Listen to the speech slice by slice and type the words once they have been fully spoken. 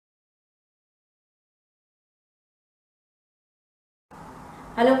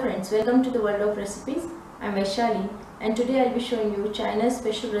Hello friends, welcome to the world of recipes. I'm Vaishali and today I'll be showing you China's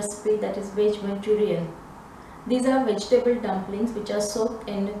special recipe, that is veg Manchurian. These are vegetable dumplings which are soaked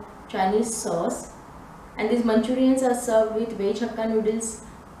in Chinese sauce, and these Manchurians are served with veg hakka noodles,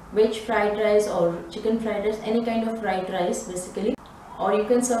 veg fried rice or chicken fried rice, any kind of fried rice basically. Or you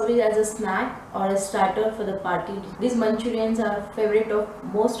can serve it as a snack or a starter for the party. These Manchurians are favorite of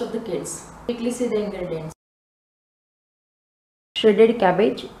most of the kids. Quickly see the ingredients. Shredded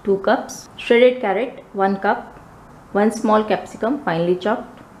cabbage 2 cups, shredded carrot 1 cup, 1 small capsicum finely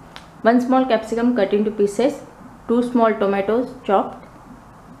chopped, 1 small capsicum cut into pieces, 2 small tomatoes chopped,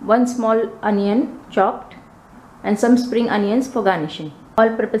 1 small onion chopped, and some spring onions for garnishing.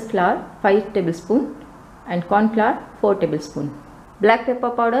 All-purpose flour 5 tablespoons and corn flour 4 tablespoons. Black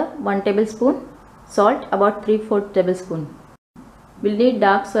pepper powder 1 tablespoon, salt about 3/4 tablespoon. We'll need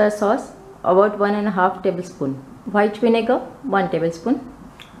dark soya sauce about 1.5 tablespoon. White vinegar 1 tablespoon,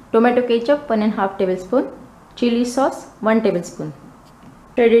 tomato ketchup 1.5 tablespoon, chili sauce 1 tablespoon,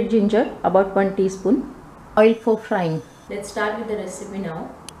 shredded ginger about 1 teaspoon, oil for frying. Let's start with the recipe now.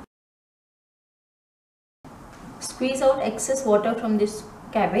 Squeeze out excess water from this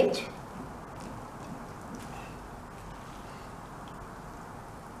cabbage.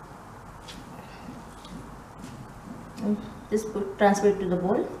 Just transfer it to the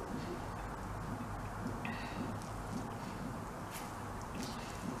bowl.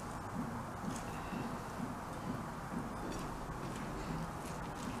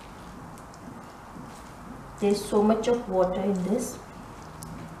 There is so much of water in this.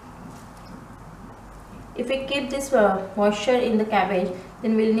 If we keep this moisture in the cabbage,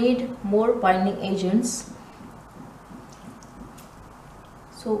 then we'll need more binding agents.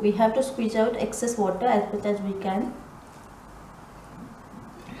 So we have to squeeze out excess water as much as we can.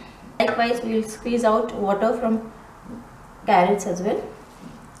 Likewise, we will squeeze out water from carrots as well.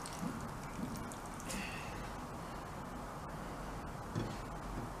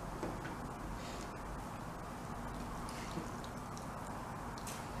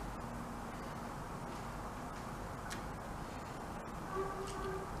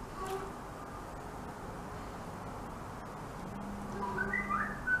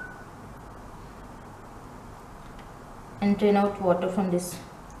 And drain out water from this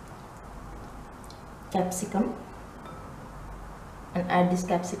capsicum and add these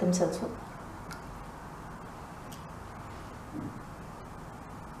capsicums also.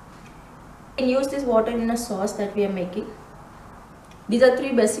 You can use this water in a sauce that we are making. These are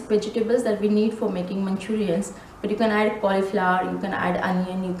 3 basic vegetables that we need for making Manchurians, but you can add cauliflower, you can add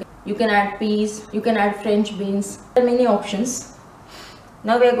onion, you can add peas, you can add French beans. There are many options.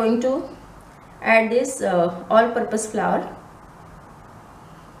 Now we are going to add this all-purpose flour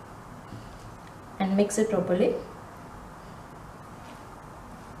and mix it properly.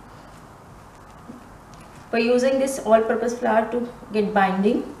 We're using this all-purpose flour to get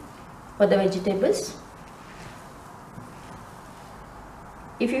binding for the vegetables.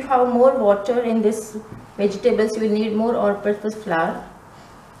 If you have more water in this vegetables, you will need more all-purpose flour,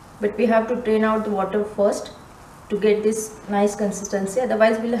 but we have to drain out the water first to get this nice consistency.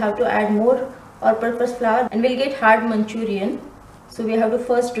 Otherwise we'll have to add more all-purpose flour and we'll get hard Manchurian. So we have to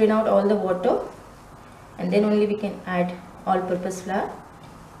first drain out all the water and then only we can add all-purpose flour.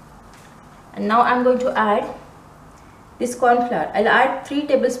 And now I'm going to add this corn flour. I'll add 3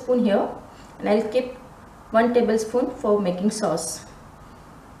 tablespoons here and I'll keep 1 tablespoon for making sauce.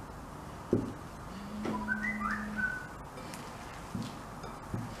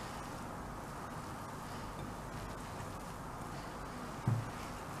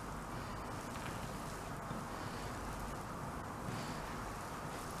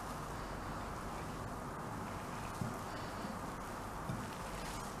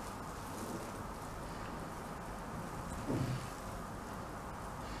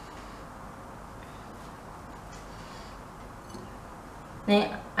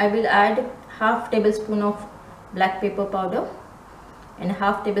 I will add half tablespoon of black pepper powder and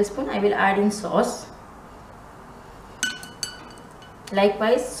half tablespoon I will add in sauce.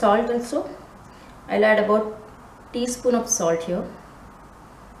 Likewise salt also. I'll add about teaspoon of salt here.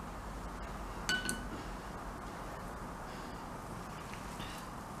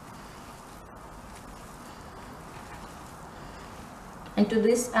 And to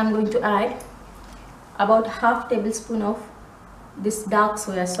this I'm going to add about half tablespoon of this dark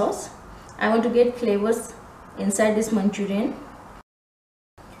soya sauce. I want to get flavors inside this Manchurian.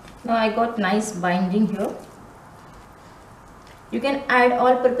 Now I got nice binding here. You can add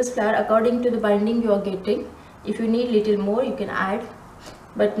all-purpose flour according to the binding you are getting. If you need little more, you can add,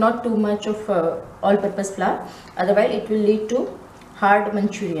 but not too much of all-purpose flour. Otherwise, it will lead to hard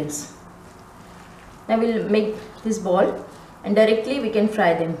Manchurians. Now we'll make this ball and directly we can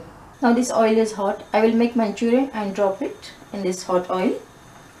fry them. Now this oil is hot. I will make Manchurian and drop it in this hot oil.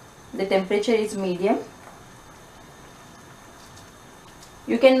 The temperature is medium.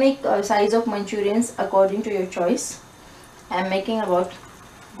 You can make a size of Manchurians according to your choice. I am making about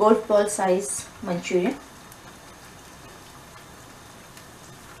golf ball size Manchurian.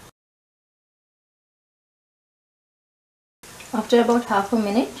 After about half a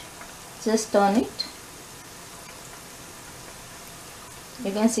minute, just turn it.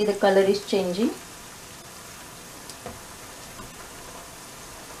 You can see the color is changing.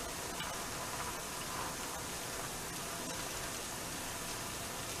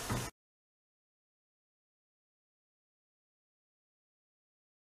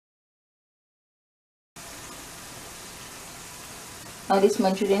 Now this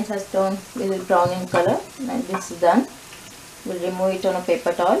Manchurian has turned a little brown in color and this is done. We'll remove it on a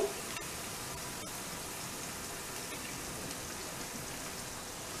paper towel.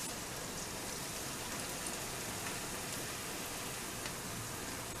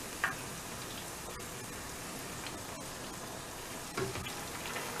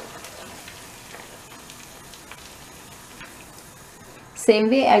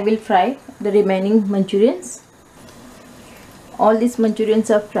 Same way I will fry the remaining Manchurians. All these Manchurians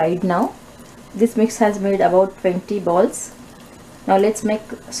are fried now. This mix has made about 20 balls. Now let's make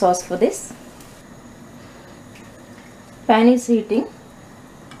sauce for this. Pan is heating.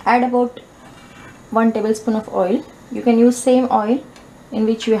 Add about 1 tablespoon of oil. You can use same oil in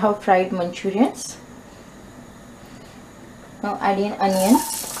which you have fried Manchurians. Now add in onion.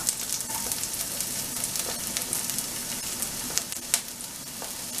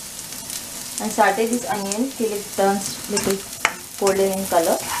 And saute this onion till it turns little golden in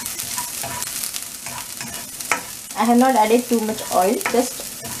color. I have not added too much oil,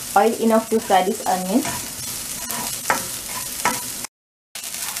 just oil enough to fry these onions.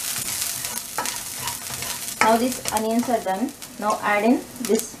 Now these onions are done. Now add in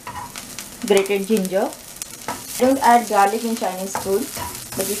this grated ginger. Don't add garlic in Chinese food,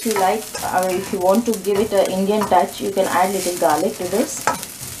 but if you like or if you want to give it an Indian touch, you can add little garlic to this.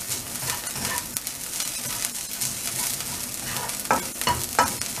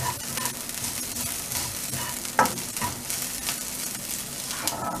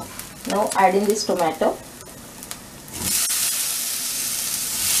 Now add in this tomato.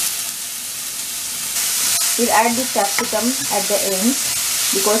 We'll add the capsicum at the end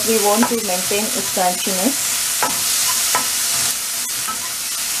because we want to maintain its crunchiness.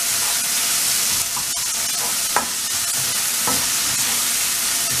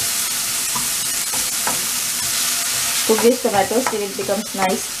 Cook these tomatoes till it becomes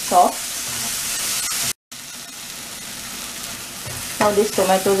nice soft. Now these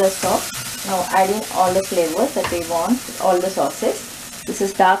tomatoes are soft. Now add in all the flavors that we want, all the sauces. This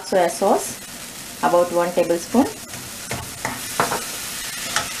is dark soya sauce, about 1 tablespoon.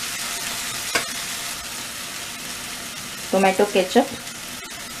 Tomato ketchup,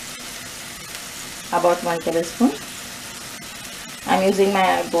 about 1 tablespoon. I am using my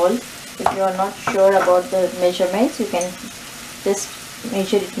eyeball. If you are not sure about the measurements, you can just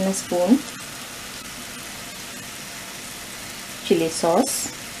measure it in a spoon. Chili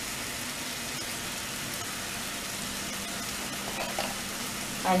sauce,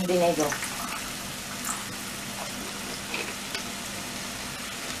 and vinegar.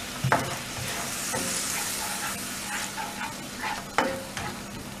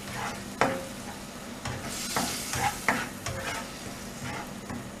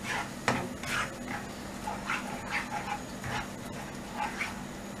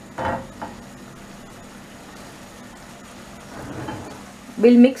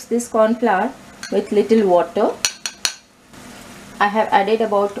 We'll mix this corn flour with little water. I have added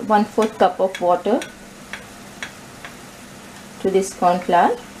about 1/4 cup of water to this corn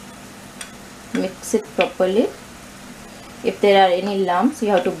flour. Mix it properly. If there are any lumps,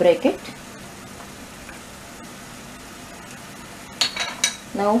 you have to break it.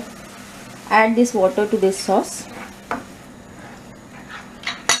 Now add this water to this sauce.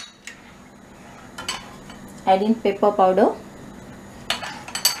 Add in pepper powder.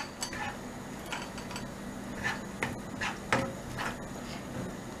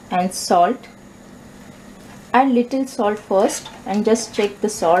 And salt. Add little salt first and just check the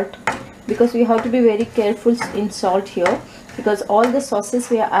salt because we have to be very careful in salt here because all the sauces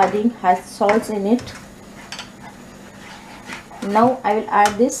we are adding has salts in it. Now I will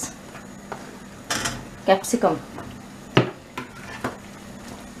add this capsicum.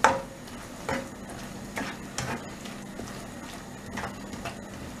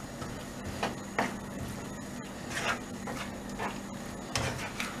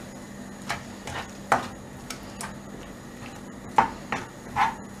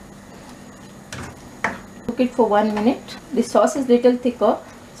 it for 1 minute. The sauce is little thicker,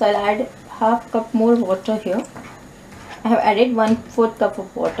 so I'll add half cup more water here. I have added 1/4 cup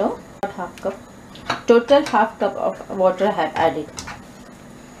of water, not half cup. Total half cup of water I have added.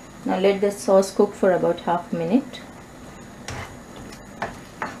 Now let the sauce cook for about half minute.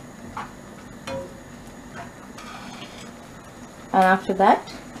 And after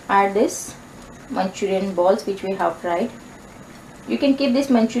that, add this Manchurian balls which we have fried. You can keep these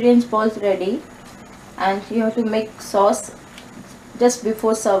Manchurian balls ready, and you have to make sauce just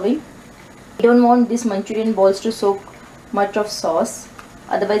before serving. You don't want these Manchurian balls to soak much of sauce,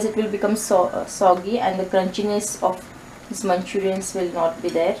 otherwise it will become soggy and the crunchiness of these Manchurians will not be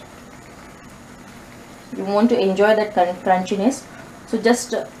there. You want to enjoy that crunchiness, so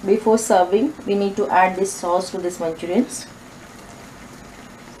just before serving we need to add this sauce to these Manchurians.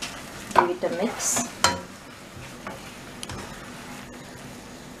 Give it a mix.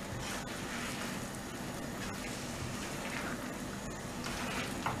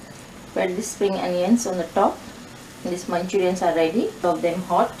 Spread the spring onions on the top. These Manchurians are ready. Serve them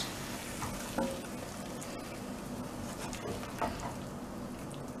hot.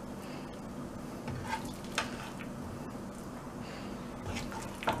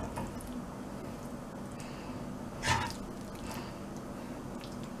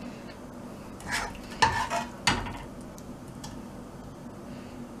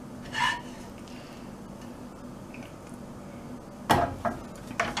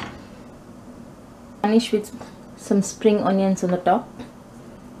 Garnish with some spring onions on the top,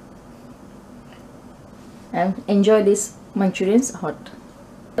 and enjoy these Manchurians hot.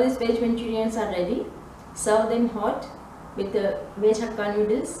 These veg Manchurians are ready. Serve them hot with the veg hakka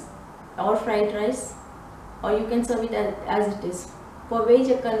noodles or fried rice, or you can serve it as it is. For veg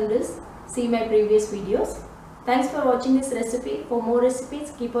hakka noodles, see my previous videos. Thanks for watching this recipe. For more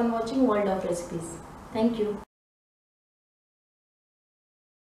recipes, keep on watching World of Recipes. Thank you.